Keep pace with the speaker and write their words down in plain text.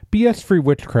BS Free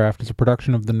Witchcraft is a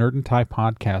production of the Nerd and Tie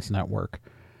Podcast Network.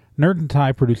 Nerd and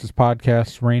Tie produces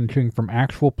podcasts ranging from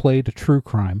actual play to true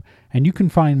crime, and you can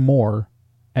find more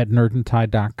at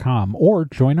nerdandtie.com or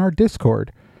join our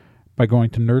Discord by going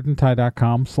to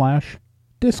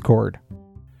nerdandtie.com/Discord.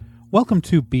 Welcome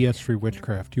to BS Free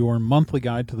Witchcraft, your monthly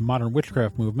guide to the modern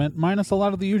witchcraft movement, minus a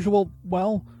lot of the usual,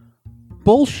 well,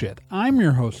 bullshit. I'm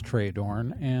your host, Trey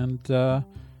Dorn, and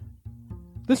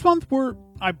this month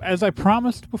as I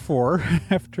promised before,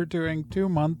 after doing two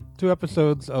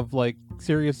episodes of like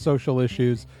serious social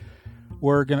issues,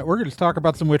 we're gonna just talk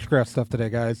about some witchcraft stuff today,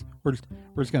 guys. We're just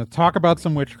gonna talk about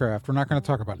some witchcraft. We're not gonna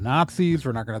talk about Nazis.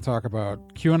 We're not gonna talk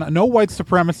about QAnon. No white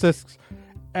supremacists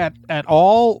at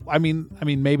all. I mean,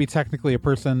 maybe technically a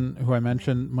person who I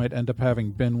mentioned might end up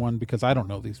having been one, because I don't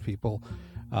know these people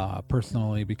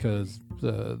personally, because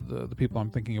the people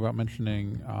I'm thinking about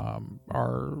mentioning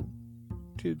are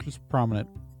just prominent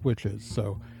witches.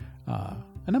 So,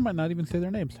 and I might not even say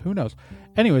their names. Who knows?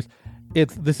 Anyways,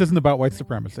 this isn't about white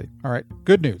supremacy. All right.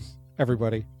 Good news,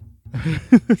 everybody.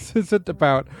 This isn't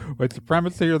about white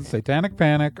supremacy or the satanic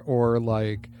panic or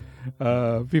like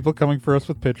people coming for us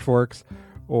with pitchforks,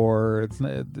 or it's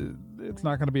not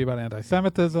going to be about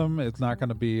anti-Semitism. It's not going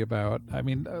to be about,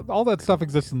 all that stuff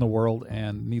exists in the world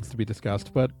and needs to be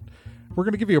discussed, but we're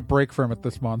going to give you a break from it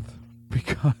this month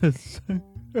because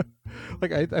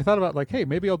like I thought about like, hey,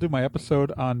 maybe I'll do my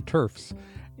episode on TERFs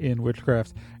in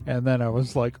witchcraft, and then I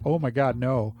was like, oh my god,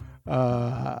 no,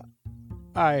 that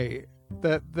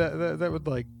would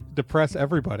like depress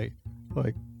everybody.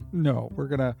 Like, no, we're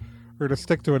gonna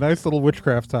stick to a nice little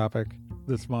witchcraft topic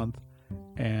this month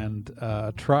and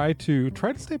try to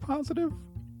stay positive.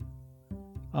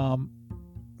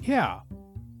 Yeah,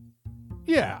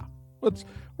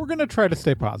 we're gonna try to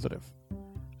stay positive.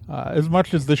 As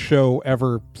much as this show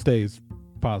ever stays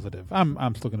positive,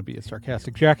 I'm still going to be a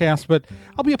sarcastic jackass, but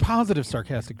I'll be a positive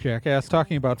sarcastic jackass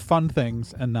talking about fun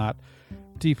things and not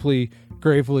deeply,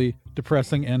 gravely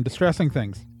depressing and distressing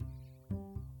things.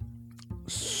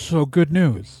 So good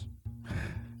news.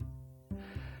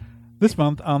 This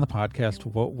month on the podcast,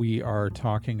 what we are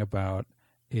talking about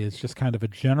is just kind of a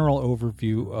general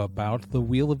overview about the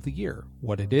Wheel of the Year,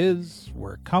 what it is,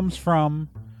 where it comes from,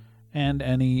 and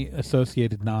any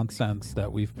associated nonsense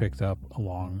that we've picked up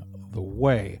along the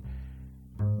way.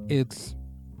 This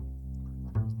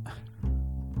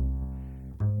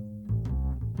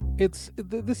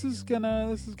is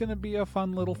gonna be a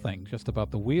fun little thing just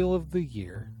about the Wheel of the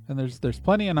Year, and there's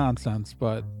plenty of nonsense,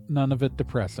 but none of it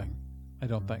depressing. I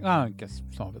don't think. I guess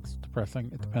some of it's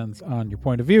depressing. It depends on your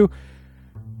point of view,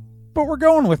 but we're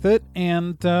going with it,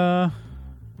 and yeah.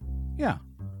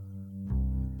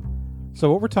 So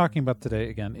what we're talking about today,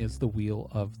 again, is the Wheel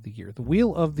of the Year. The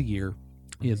Wheel of the Year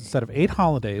is a set of 8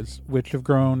 holidays which have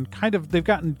gotten kind of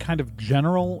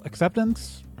general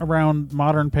acceptance around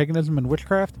modern paganism and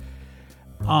witchcraft.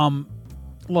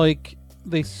 Like,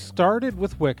 they started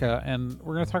with Wicca, and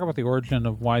we're going to talk about the origin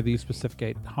of why these specific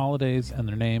 8 holidays and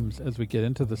their names as we get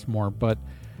into this more, but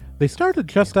they started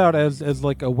just out as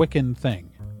like a Wiccan thing.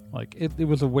 Like, it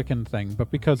was a Wiccan thing, but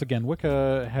because, again,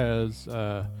 Wicca has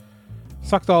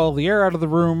sucked all the air out of the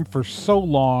room for so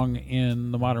long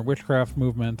in the modern witchcraft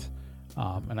movement,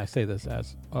 and I say this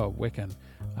as a Wiccan.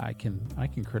 I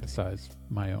can criticize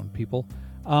my own people,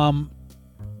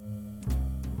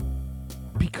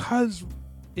 because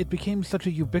it became such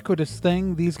a ubiquitous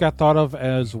thing. These got thought of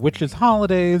as witches'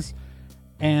 holidays,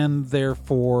 and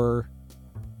therefore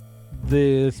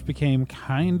this became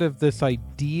kind of this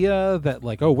idea that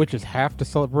like, oh, witches have to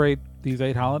celebrate these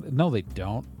 8 holidays. No, they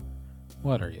don't.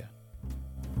 What are you?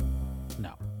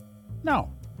 No.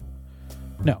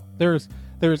 There is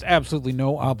absolutely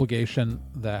no obligation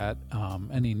that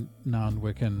any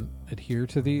non-Wiccan adhere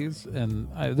to these, and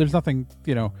there's nothing,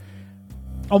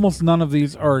 almost none of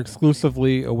these are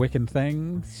exclusively a Wiccan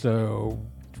thing, so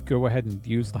go ahead and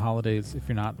use the holidays if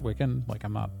you're not Wiccan. Like,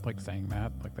 I'm not like saying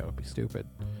that, like that would be stupid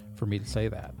for me to say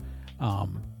that.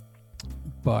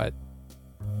 But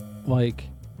like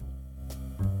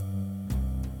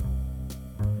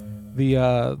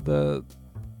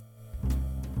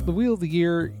the Wheel of the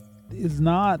Year is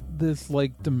not this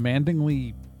like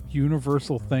demandingly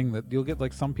universal thing that you'll get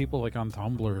like some people like on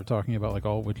Tumblr talking about like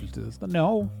all witches do this.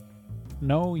 No,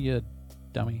 you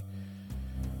dummy.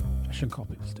 I shouldn't call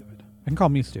people stupid. I can call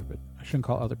me stupid. I shouldn't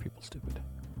call other people stupid.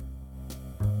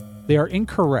 They are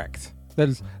incorrect.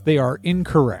 They are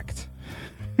incorrect.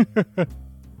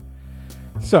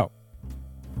 So,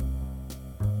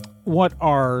 what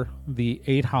are the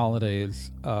 8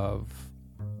 holidays of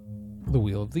the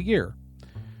Wheel of the Year?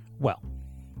 Well,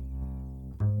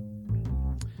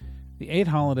 The 8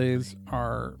 holidays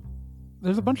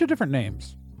there's a bunch of different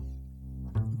names,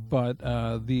 but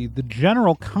the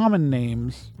general common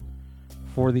names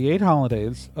for the 8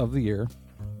 holidays of the year,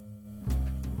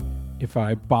 if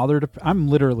I bother to, I'm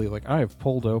literally like, I have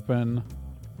pulled open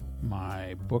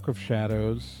my Book of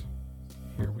Shadows.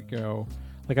 Here we go.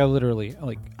 Like, I literally,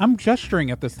 like, I'm gesturing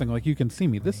at this thing like you can see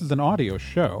me. This is an audio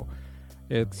show.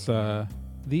 It's,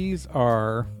 these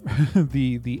are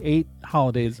the 8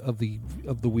 holidays of the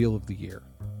Wheel of the Year.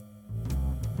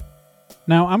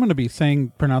 Now, I'm going to be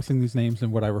pronouncing these names in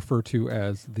what I refer to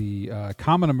as the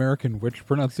common American witch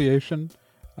pronunciation.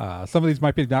 Some of these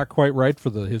might be not quite right for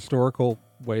the historical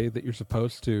way that you're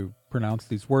supposed to pronounce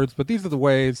these words, but these are the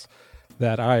ways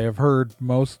that I have heard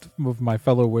most of my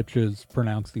fellow witches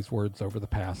pronounce these words over the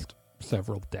past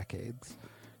several decades,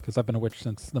 because I've been a witch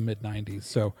since the mid-90s.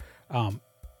 So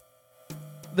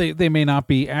they may not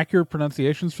be accurate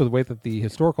pronunciations for the way that the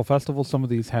historical festivals, some of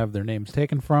these have their names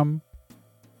taken from,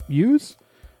 use,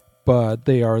 but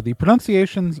they are the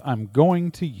pronunciations I'm going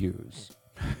to use.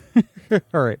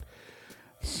 All right.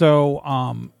 So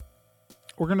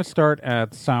we're going to start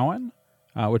at Samhain,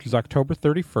 which is October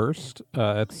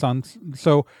 31st at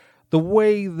So the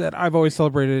way that I've always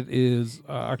celebrated is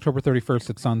October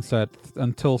 31st at sunset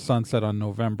until sunset on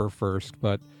November 1st,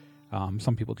 but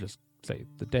some people just say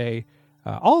the day.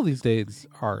 All of these dates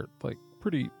are like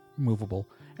pretty movable.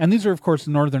 And these are, of course,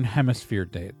 Northern Hemisphere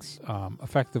dates.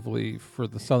 Effectively, for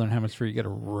the Southern Hemisphere, you got to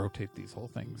rotate these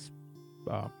whole things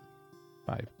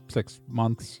by 6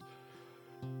 months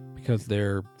because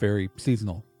they're very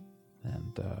seasonal.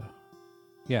 And,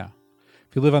 yeah.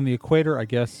 If you live on the equator, I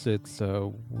guess it's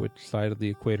which side of the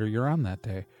equator you're on that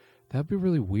day. That'd be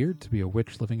really weird to be a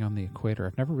witch living on the equator.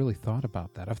 I've never really thought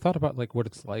about that. I've thought about like what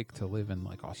it's like to live in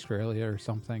like Australia or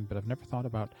something, but I've never thought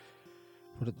about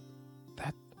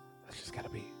that's just gotta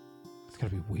be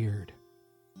weird.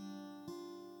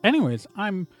 Anyways,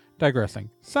 I'm digressing.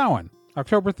 Samhain,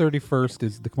 October 31st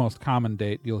is the most common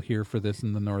date you'll hear for this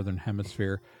in the Northern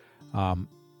Hemisphere.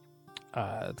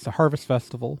 It's a harvest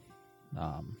festival.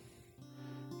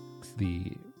 It's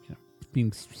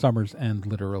means summer's end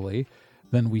literally.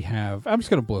 Then we have, I'm just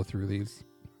going to blow through these.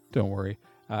 Don't worry.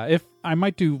 If I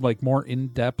might do like more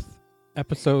in-depth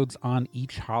episodes on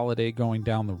each holiday going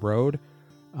down the road.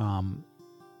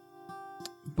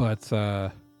 But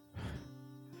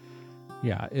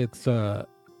yeah, it's,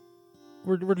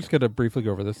 we're just going to briefly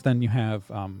go over this. Then you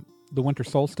have, the winter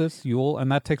solstice, Yule,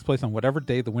 and that takes place on whatever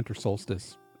day the winter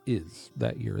solstice is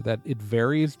that year. That it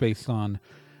varies based on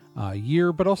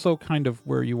year, but also kind of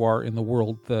where you are in the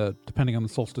world. Depending on the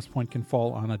solstice point, can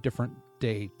fall on a different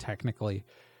day technically,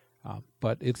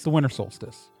 but it's the winter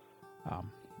solstice.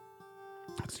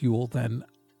 It's Yule. Then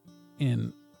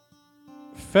in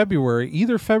February,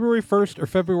 either February 1st or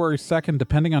February 2nd,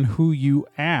 depending on who you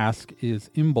ask, is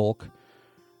Imbolc,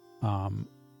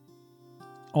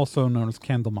 also known as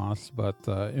Candlemas, but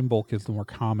Imbolc is the more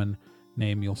common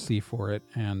name you'll see for it.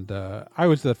 And I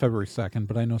always do that February 2nd,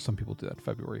 but I know some people do that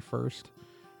February 1st.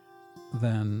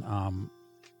 Then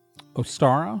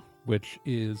Ostara, which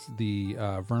is the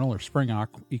vernal or spring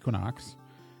equinox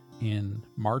in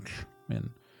March. And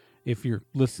if you're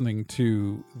listening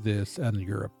to this and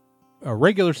you're a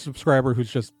regular subscriber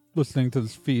who's just listening to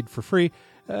this feed for free,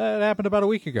 it happened about a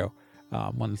week ago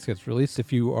when this gets released.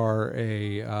 If you are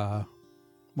if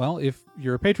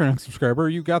you're a Patreon subscriber,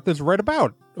 you got this right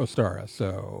about Ostara.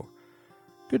 So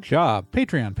good job.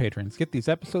 Patreon patrons get these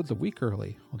episodes a week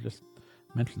early. I'll just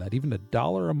mention that. Even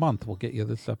 $1 a month will get you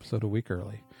this episode a week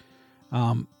early.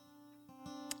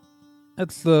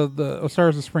 It's the Ostara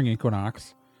is the spring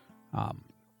equinox.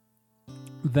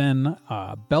 Then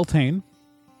Beltane,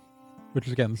 which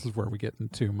is, again, this is where we get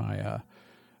into my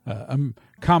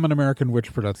common American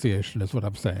witch pronunciation is what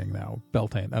I'm saying now,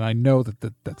 Beltane. And I know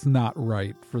that's not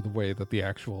right for the way that the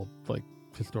actual like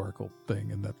historical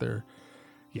thing, and that they're,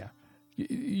 yeah.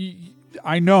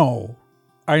 I know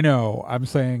I'm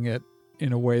saying it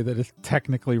in a way that is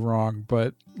technically wrong,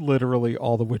 but literally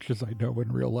all the witches I know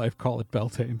in real life call it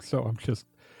Beltane. So I'm just,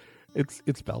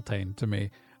 it's Beltane to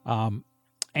me.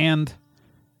 And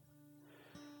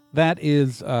that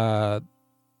is, for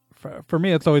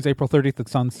me, it's always April 30th at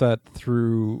sunset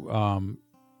through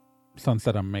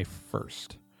sunset on May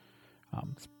 1st.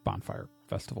 It's Bonfire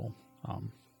Festival.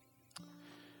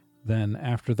 Then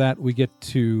after that, we get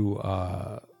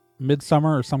to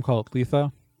Midsummer, or some call it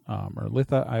Litha, or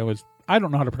Litha. I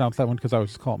don't know how to pronounce that one because I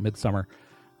always call it Midsummer,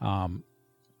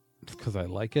 because I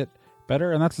like it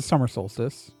better, and that's the summer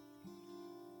solstice.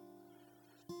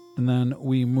 And then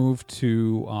we move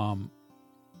to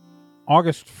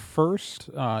August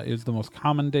 1st is the most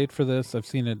common date for this. I've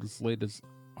seen it as late as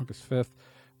August 5th.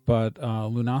 But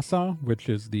Lunasa, which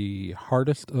is the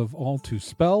hardest of all to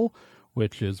spell,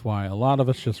 which is why a lot of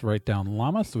us just write down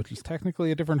Lammas, which is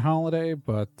technically a different holiday,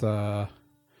 but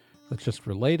that's just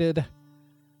related.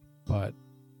 But,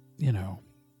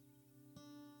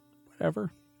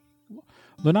 whatever.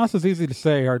 Lunasa is easy to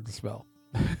say, hard to spell.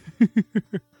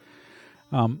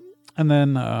 And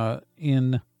then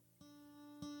in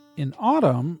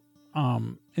autumn,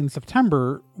 in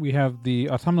September, we have the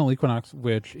autumnal equinox,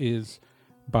 which is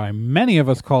by many of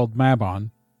us called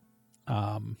Mabon.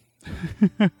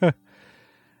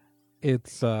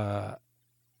 It's the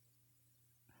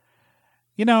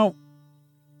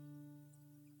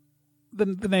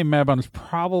name Mabon is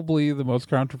probably the most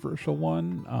controversial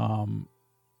one.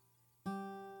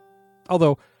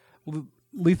 Although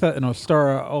Letha and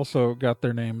Ostara also got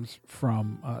their names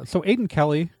from so Aidan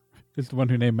Kelly is the one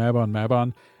who named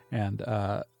Mabon, and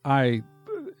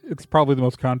it's probably the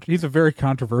most he's a very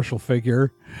controversial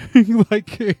figure.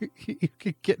 Like you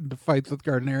could get into fights with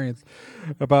Gardnerians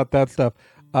about that stuff.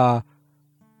 And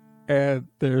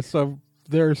there's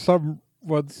some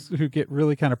ones who get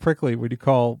really kind of prickly when you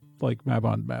call like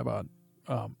Mabon,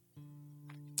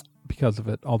 because of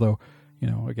it. Although,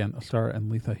 again, Ostara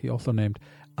and Letha he also named.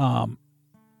 I'm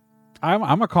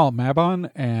gonna call it Mabon,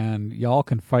 and y'all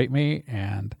can fight me,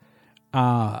 and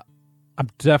I'm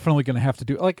definitely gonna have to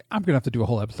do I'm gonna have to do a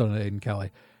whole episode on Aidan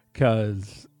Kelly,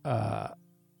 because I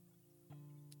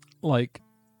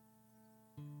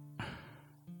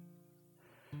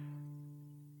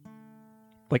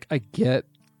get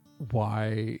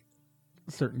why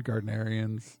certain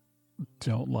Gardnerians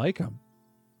don't like him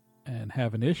and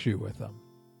have an issue with him.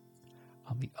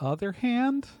 On the other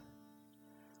hand,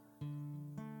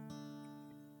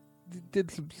 did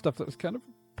some stuff that was kind of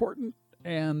important,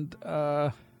 and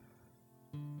that's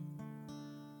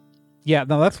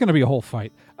going to be a whole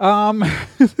fight.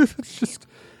 It's just,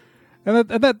 and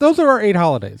that those are our 8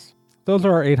 holidays. Those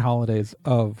are our 8 holidays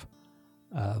of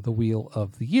the Wheel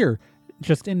of the Year,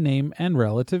 just in name and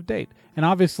relative date. And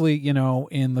obviously,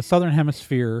 in the Southern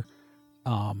Hemisphere,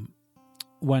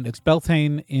 when it's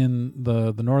Beltane in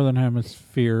the Northern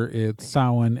Hemisphere, it's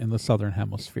Samhain in the Southern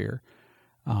Hemisphere.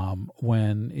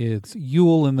 When it's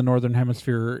Yule in the Northern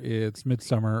Hemisphere, it's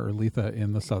Midsummer or Letha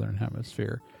in the Southern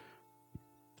Hemisphere.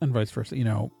 And vice versa.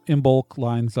 Imbolc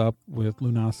lines up with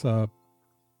Lunasa,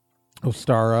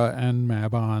 Ostara, and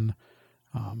Mabon.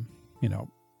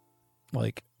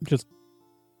 Just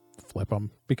flip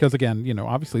them. Because again,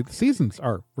 obviously the seasons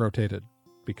are rotated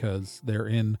because they're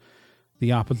in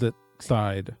the opposite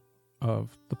side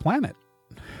of the planet.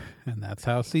 And that's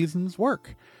how seasons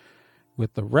work.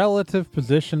 With the relative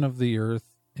position of the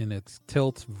Earth in its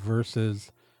tilt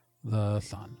versus the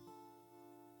sun.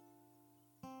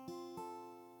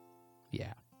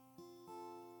 Yeah.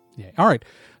 All right.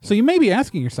 So you may be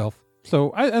asking yourself,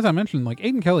 as I mentioned,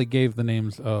 Aidan Kelly gave the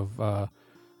names of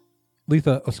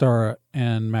Letha, Ostara,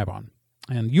 and Mabon.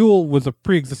 And Yule was a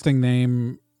pre-existing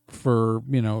name for,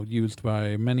 used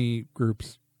by many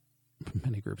groups,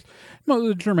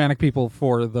 the Germanic people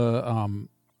for the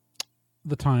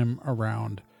time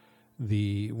around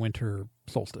the winter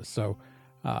solstice. So,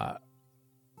 but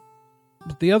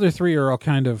the other 3 are all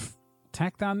kind of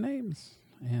tacked on names.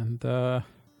 And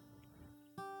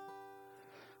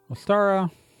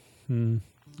Ostara,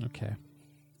 okay,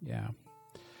 yeah.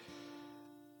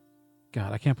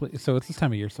 God, I can't believe. So it's this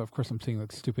time of year, so of course I'm seeing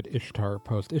that stupid Ishtar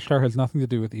post. Ishtar has nothing to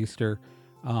do with Easter,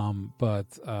 but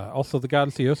also the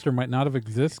goddess Eostre might not have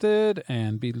existed,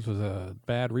 and Beatles was a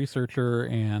bad researcher,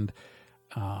 and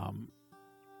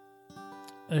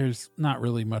there's not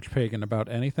really much pagan about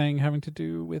anything having to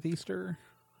do with Easter.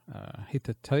 I hate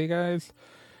to tell you guys,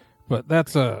 but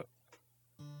so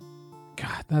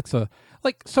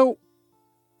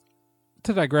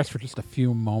to digress for just a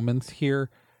few moments here,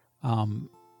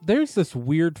 there's this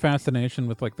weird fascination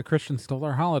with the Christians stole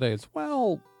our holidays.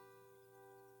 Well,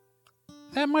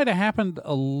 that might have happened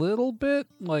a little bit,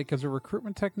 as a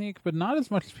recruitment technique, but not as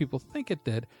much as people think it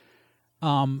did.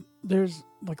 There's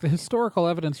the historical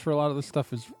evidence for a lot of this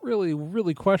stuff is really,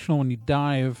 really questionable when you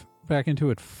dive back into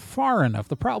it far enough.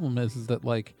 The problem is that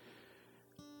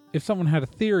if someone had a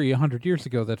theory 100 years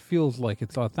ago that feels like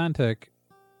it's authentic,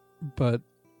 but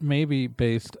maybe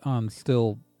based on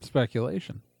still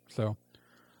speculation. So,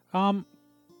 the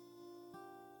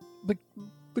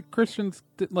Christians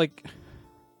did,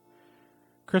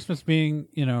 Christmas being,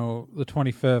 the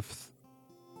 25th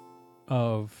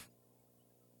of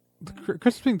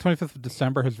Christmas being 25th of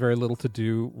December has very little to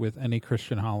do with any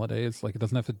Christian holidays. It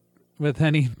doesn't have to with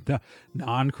any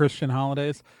non-Christian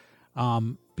holidays,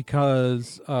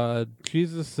 because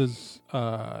Jesus is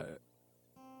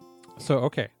So,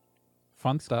 okay,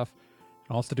 fun stuff.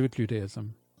 It all has to do with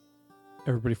Judaism.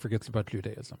 Everybody forgets about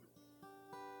Judaism.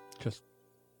 Just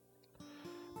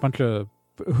bunch of...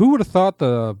 Who would have thought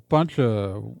the bunch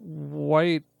of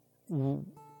white,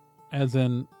 as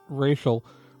in racial,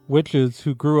 witches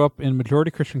who grew up in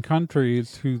majority Christian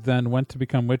countries who then went to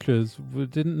become witches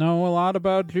didn't know a lot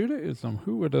about Judaism?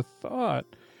 Who would have thought?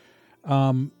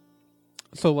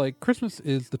 So like Christmas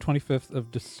is the 25th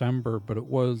of December, but it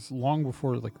was long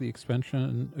before like the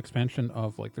expansion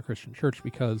of like the Christian church,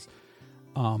 because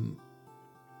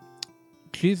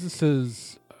Jesus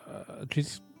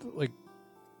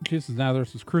of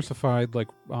Nazareth was crucified, like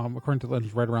according to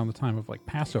legends, right around the time of like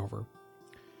Passover,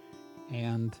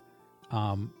 and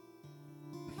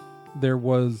there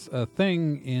was a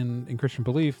thing in Christian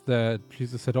belief that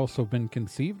Jesus had also been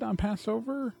conceived on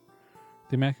Passover.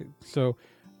 So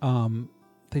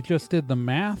they just did the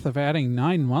math of adding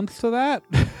 9 months to that.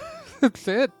 That's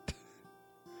it.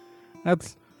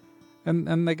 That's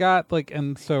and they got like,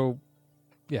 and so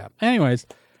yeah. Anyways,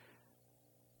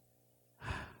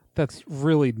 that's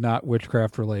really not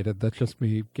witchcraft related. That's just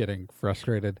me getting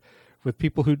frustrated with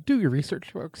people who do your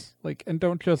research, folks. Like, and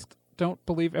don't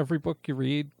believe every book you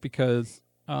read, because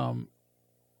Llewellyn's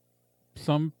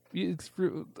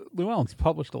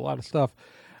published a lot of stuff.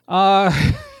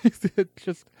 It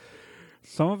just,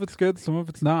 some of it's good, some of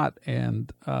it's not,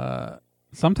 and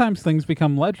sometimes things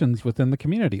become legends within the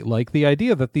community, like the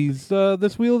idea that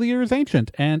this Wheel of the Year is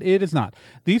ancient, and it is not.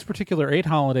 These particular 8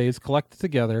 holidays collected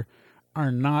together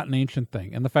are not an ancient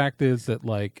thing, and the fact is that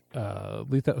like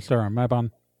Litha Star and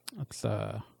Mabon,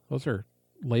 those are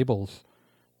labels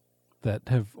that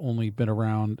have only been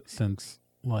around since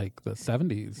like the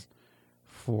 70s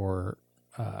for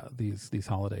these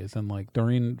holidays, and like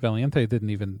Doreen Valiente didn't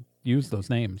even use those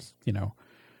names, you know.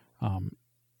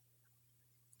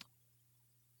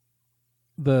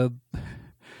 The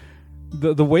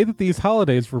way that these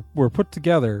holidays were put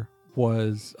together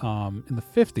was in the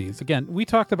 50s. Again, we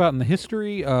talked about in the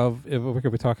history of,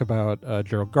 we talk about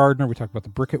Gerald Gardner, we talked about the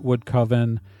Bricketwood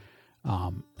Coven,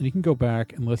 and you can go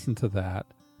back and listen to that.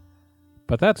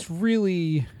 But that's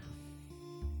really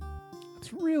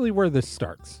where this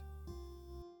starts.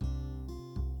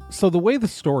 So the way the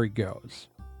story goes,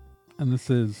 and this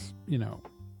is, you know,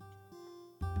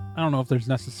 I don't know if there's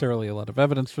necessarily a lot of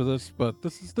evidence for this, but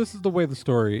this is the way the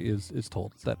story is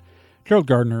told. It's that Gerald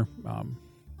Gardner,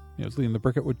 was leading the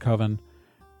Bricketwood Coven,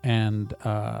 and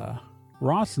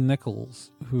Ross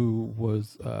Nichols, who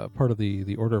was part of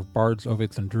the Order of Bards,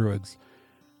 Ovates, and Druids,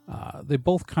 they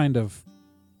both kind of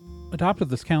adopted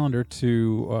this calendar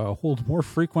to hold more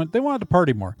frequent. They wanted to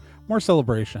party more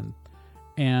celebration,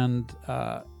 and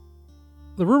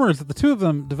the rumor is that the two of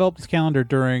them developed this calendar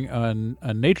during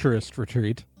a naturist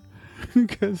retreat,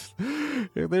 because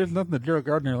there's nothing that Gerald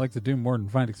Gardner likes to do more than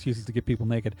find excuses to get people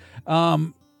naked.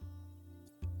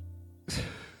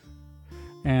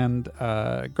 And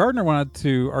Gardner wanted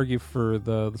to argue for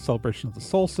the celebration of the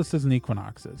solstices and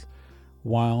equinoxes,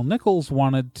 while Nichols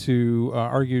wanted to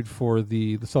argued for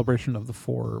the celebration of the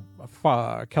 4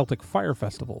 Celtic fire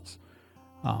festivals.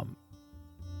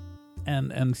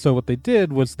 And so what they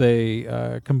did was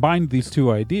they combined these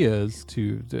two ideas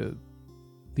to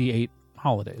the 8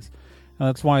 holidays. And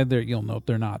that's why you'll note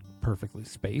they're not perfectly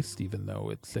spaced, even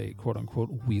though it's a quote-unquote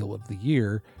Wheel of the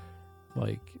Year.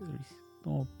 Like,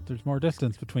 there's more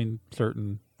distance between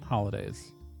certain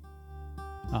holidays.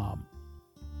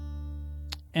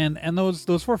 And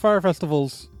those 4 fire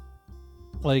festivals,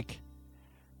 like,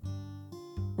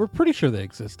 we're pretty sure they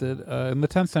existed. In the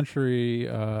 10th century,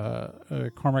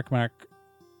 Cormac Mac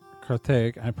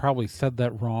Carthaig, I probably said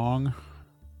that wrong.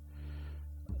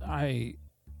 I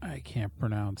can't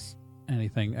pronounce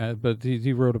anything, but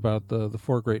he wrote about the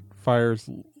 4 great fires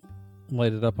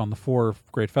lighted up on the 4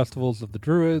 great festivals of the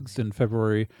Druids in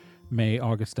February, May,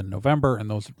 August, and November, and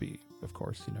those would be, of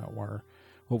course,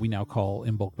 what we now call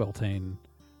Imbolc, Beltane,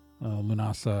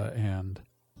 Lunasa, and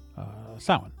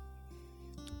Samhain.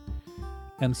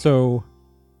 And so,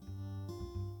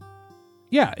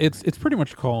 yeah, it's pretty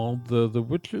much called the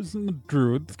witches and the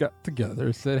Druids got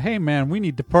together, said, "Hey man, we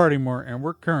need to party more, and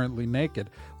we're currently naked.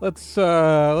 Let's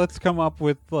come up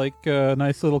with like a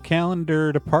nice little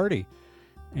calendar to party."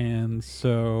 And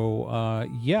so,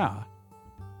 yeah,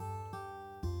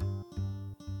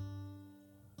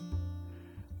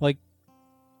 like,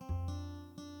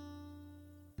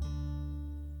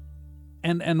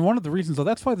 and one of the reasons, though,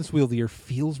 that's why this Wheel of the Year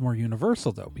feels more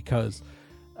universal, though, because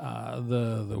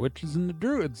the witches and the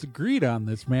Druids agreed on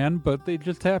this, man, but they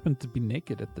just happened to be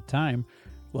naked at the time.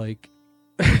 Like,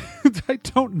 I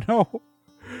don't know.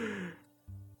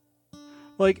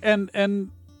 Like,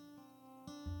 and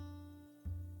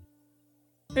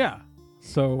Yeah.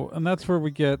 So, and that's where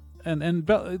we get,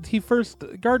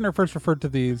 Gardner first referred to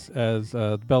these as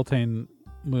Beltane,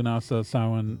 Lunasa,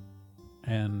 Samhain,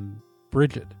 and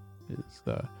Brigid is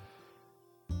the,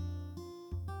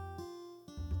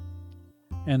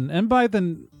 and by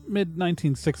the mid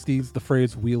 1960s, the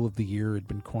phrase "Wheel of the Year" had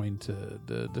been coined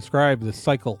to describe the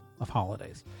cycle of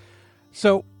holidays.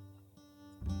 So,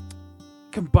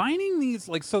 combining these,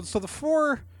 so the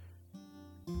four.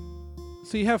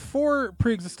 So you have four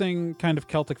pre-existing kind of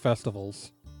Celtic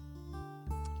festivals,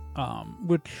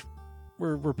 which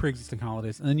were pre-existing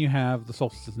holidays, and then you have the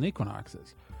solstices and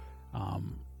equinoxes,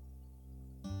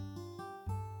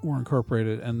 were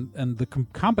incorporated, and the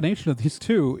combination of these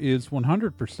two is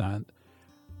 100%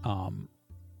 a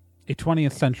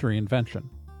 20th century invention,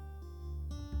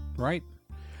 right?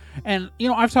 And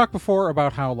I've talked before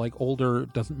about how older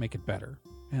doesn't make it better,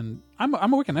 and I'm a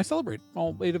Wiccan. I celebrate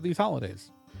all 8 of these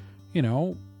holidays.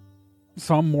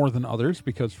 Some more than others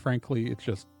because frankly it's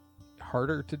just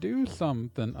harder to do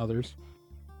some than others.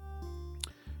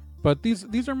 But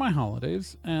these are my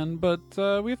holidays, but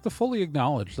we have to fully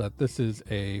acknowledge that this is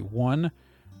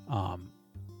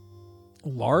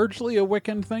largely a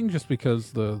Wiccan thing, just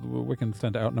because the Wiccans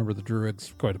tend to outnumber the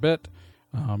Druids quite a bit,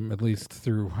 at least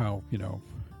through how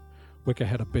Wicca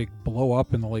had a big blow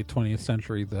up in the late 20th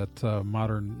century that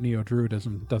modern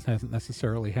neo-Druidism hasn't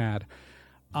necessarily had.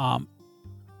 And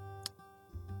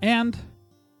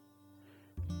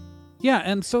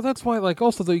so that's why,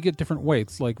 also though you get different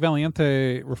weights.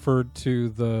 Valiente referred to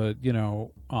the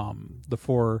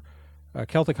four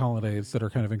Celtic holidays that are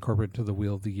kind of incorporated to the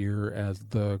Wheel of the Year as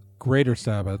the greater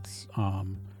Sabbats,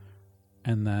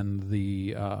 and then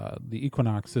the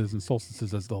equinoxes and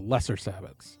solstices as the lesser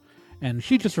Sabbats. And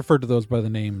she just referred to those by the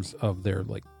names of their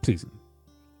season.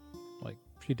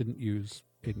 She didn't use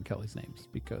Aidan Kelly's names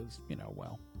because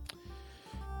Aidan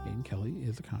Kelly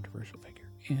is a controversial figure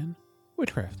in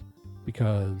witchcraft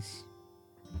because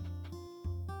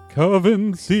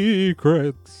Coven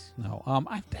Secrets. No,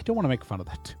 I don't want to make fun of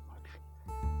that too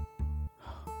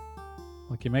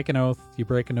much. You make an oath, you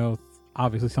break an oath.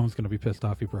 Obviously, someone's going to be pissed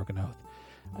off you broke an oath.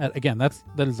 Again, that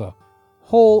is a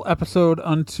whole episode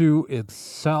unto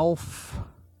itself,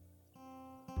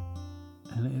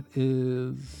 and it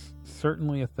is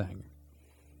certainly a thing.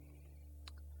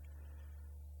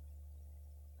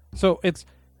 So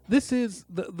this is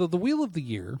the Wheel of the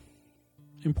Year.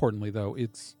 Importantly, though,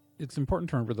 it's important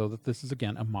to remember, though, that this is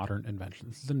again a modern invention.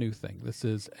 This is a new thing. This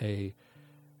is a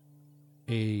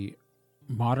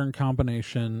modern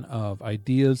combination of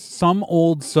ideas, some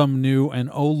old, some new, and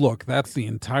oh look, that's the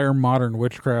entire modern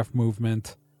witchcraft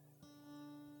movement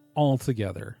all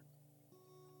together.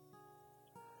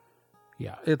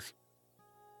 Yeah,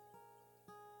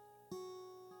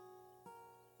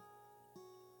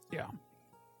 yeah.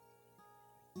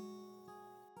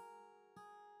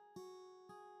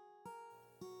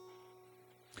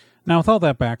 Now, with all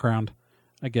that background,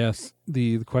 I guess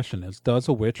the question is, does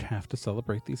a witch have to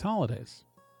celebrate these holidays?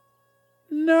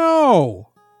 No!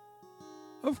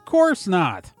 Of course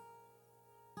not.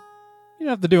 You don't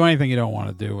have to do anything you don't want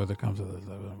to do when it comes to this.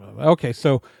 Okay,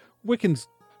 so Wiccans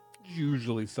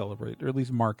usually celebrate, or at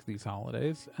least mark, these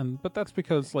holidays, but that's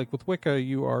because, with Wicca,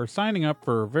 you are signing up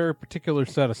for a very particular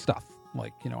set of stuff.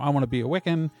 I want to be a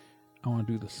Wiccan, I want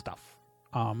to do this stuff.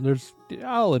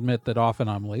 I'll admit that often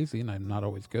I'm lazy and I'm not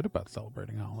always good about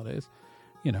celebrating holidays.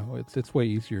 It's way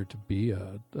easier to be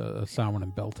a Samhain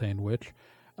and Beltane witch.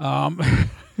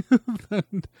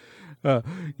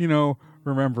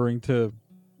 Remembering to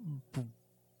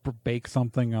bake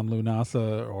something on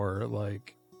Lunasa, or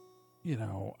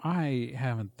I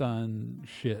haven't done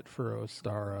shit for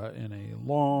Ostara in a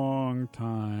long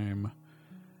time.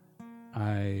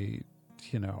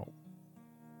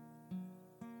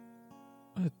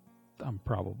 I'm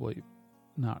probably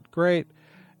not great.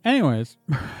 Anyways,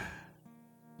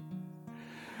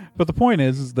 but the point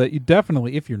is that you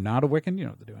definitely, if you're not a Wiccan, you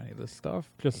don't have to do any of this stuff.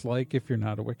 Just like if you're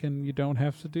not a Wiccan, you don't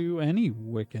have to do any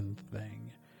Wiccan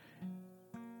thing.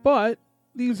 But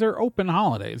these are open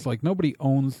holidays. Nobody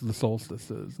owns the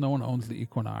solstices. No one owns the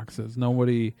equinoxes.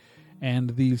 Nobody,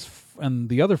 and the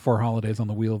other 4 holidays on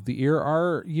the Wheel of the Year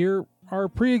are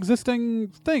pre-existing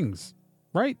things,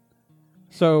 right?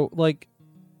 So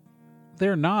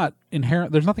they're not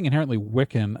inherent. There's nothing inherently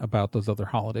Wiccan about those other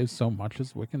holidays so much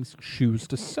as Wiccans choose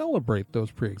to celebrate those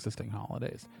pre-existing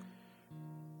holidays.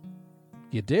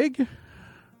 You dig?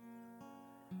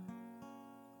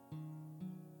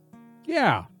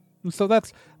 Yeah. So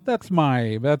that's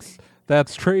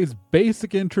Trey's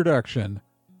basic introduction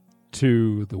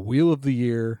to the Wheel of the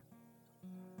Year.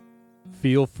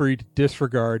 Feel free to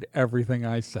disregard everything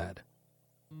I said.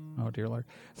 Oh, dear Lord.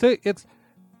 See,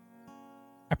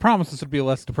 I promise this would be a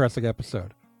less depressing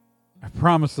episode. I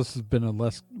promise this would be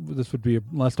a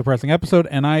less depressing episode,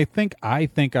 and I think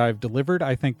I've delivered.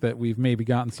 I think that we've maybe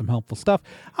gotten some helpful stuff.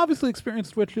 Obviously,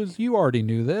 Experienced Witches, you already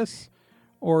knew this,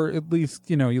 or at least,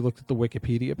 you looked at the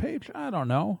Wikipedia page. I don't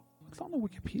know. It's on the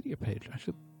Wikipedia page.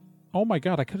 Oh my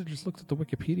God, I could have just looked at the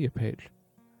Wikipedia page.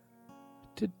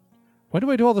 Why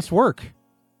do I do all this work?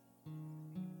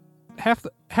 Half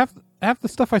the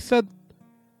stuff I said,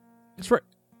 it's right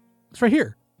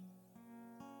here.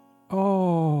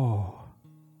 Oh.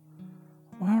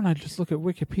 Why don't I just look at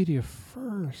Wikipedia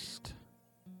first?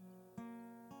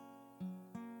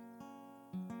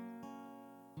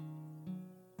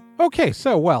 Okay,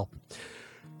 thank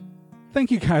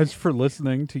you guys for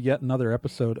listening to yet another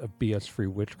episode of BS Free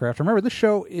Witchcraft. Remember, this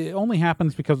show, it only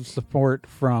happens because of support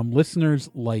from listeners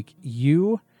like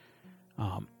you.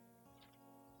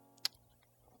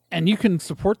 And you can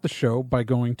support the show by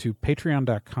going to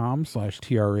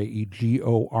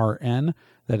patreon.com/TRAEGORN.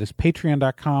 That is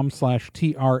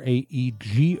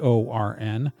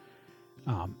patreon.com/TRAEGORN.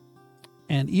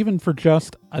 And even for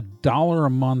just $1 a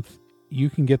month, you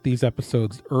can get these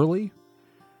episodes early.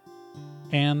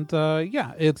 And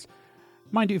it's,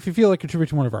 mind you, if you feel like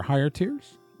contributing to one of our higher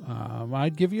tiers,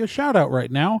 I'd give you a shout out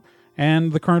right now.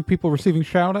 And the current people receiving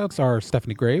shout outs are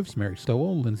Stephanie Graves, Mary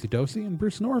Stowell, Lindsay Dosey, and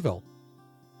Bruce Norville.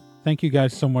 Thank you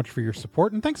guys so much for your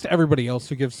support, and thanks to everybody else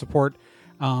who gives support.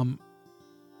 I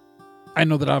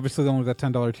know that obviously only that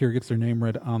 $10 tier gets their name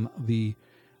read on the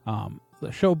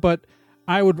show, but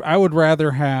I would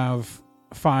rather have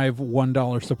 5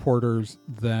 $1 supporters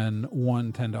than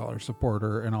 1 $10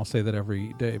 supporter, and I'll say that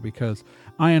every day because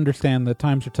I understand that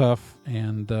times are tough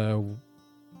and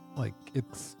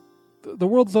it's the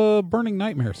world's a burning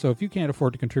nightmare. So if you can't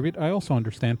afford to contribute, I also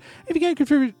understand. If you can't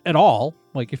contribute at all,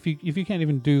 like if you can't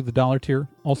even do the $1 tier,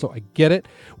 also I get it.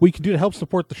 What you can do to help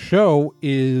support the show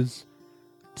is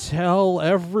tell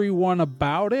everyone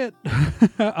about it.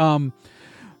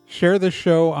 Share this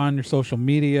show on your social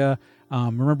media.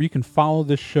 Remember, you can follow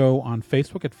this show on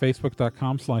Facebook at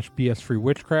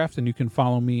facebook.com/bsfreewitchcraft, and you can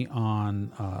follow me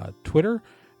on Twitter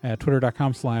at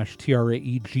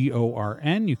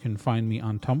twitter.com/TRAEGORN. You can find me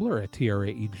on Tumblr at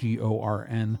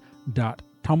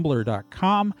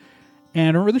TRAEGORN.tumblr.com.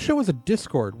 And remember, the show is a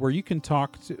Discord where you can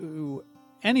talk to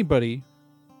anybody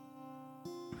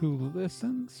who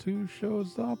listens, who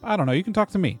shows up. I don't know. You can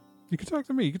talk to me. You can talk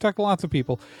to me. You can talk to lots of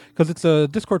people because it's a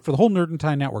Discord for the whole Nerd and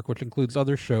Tie network, which includes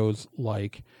other shows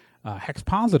like Hex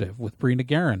Positive with Brina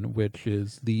Guerin, which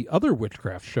is the other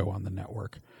witchcraft show on the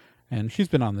network. And she's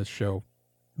been on this show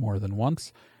more than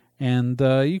once. And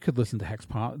you could listen to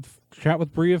chat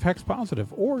with Brie of Hex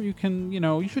Positive, or you can,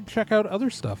 you should check out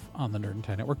other stuff on the Nerd and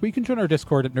Tie network. But you can join our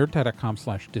Discord at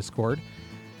nerdandtie.com/discord.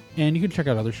 And you can check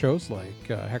out other shows like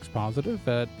Hex Positive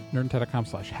at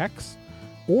nerdandtie.com/hex.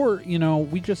 Or,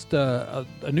 we just, a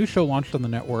new show launched on the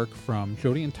network from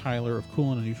Jody and Tyler of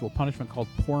Cool and Unusual Punishment called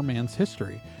Poor Man's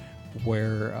History,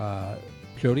 where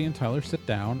Jody and Tyler sit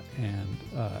down and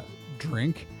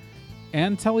drink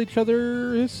and tell each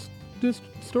other his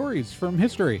stories from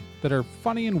history that are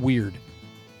funny and weird.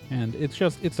 And it's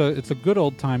a good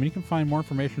old time. And you can find more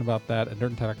information about that at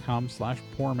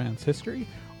nerdandtie.com/poormanshistory.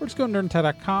 Or just go to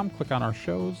nerdandtie.com, click on our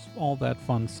shows, all that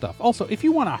fun stuff. Also, if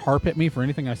you want to harp at me for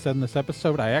anything I said in this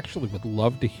episode, I actually would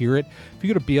love to hear it. If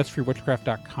you go to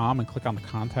bsfreewitchcraft.com and click on the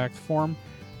contact form,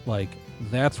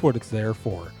 that's what it's there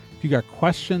for. If you got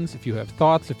questions, if you have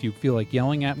thoughts, if you feel like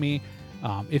yelling at me,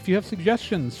 if you have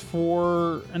suggestions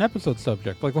for an episode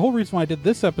subject. The whole reason why I did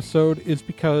this episode is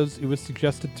because it was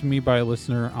suggested to me by a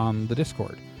listener on the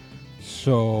Discord.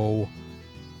 So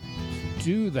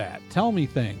do that. Tell me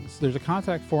things. There's a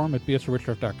contact form at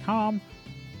bsfreewitchcraft.com,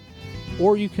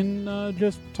 or you can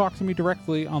just talk to me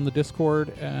directly on the Discord,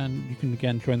 and you can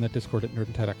again join that Discord at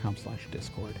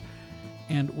nerdandtie.com/discord.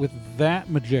 And with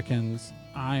that, Magicians,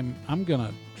 I'm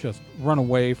gonna just run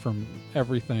away from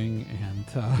everything and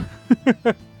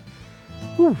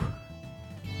whew.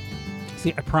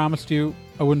 See, I promised you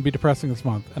I wouldn't be depressing this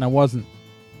month, and I wasn't.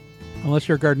 Unless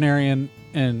you're a Gardnerian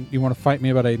and you want to fight me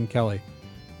about Aiden Kelly.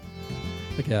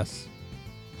 I guess.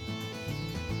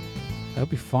 That would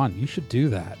be fun. You should do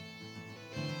that.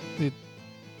 I'm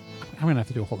going to have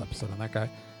to do a whole episode on that guy.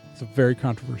 It's a very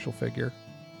controversial figure.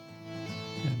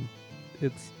 And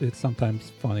it's sometimes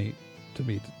funny to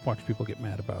me to watch people get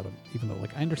mad about him, even though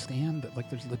I understand that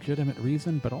there's legitimate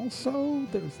reason, but also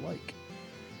there's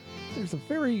a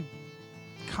very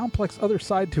complex other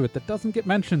side to it that doesn't get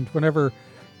mentioned whenever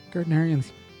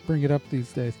Gardnerians bring it up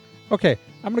these days. Okay,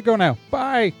 I'm going to go now.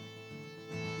 Bye!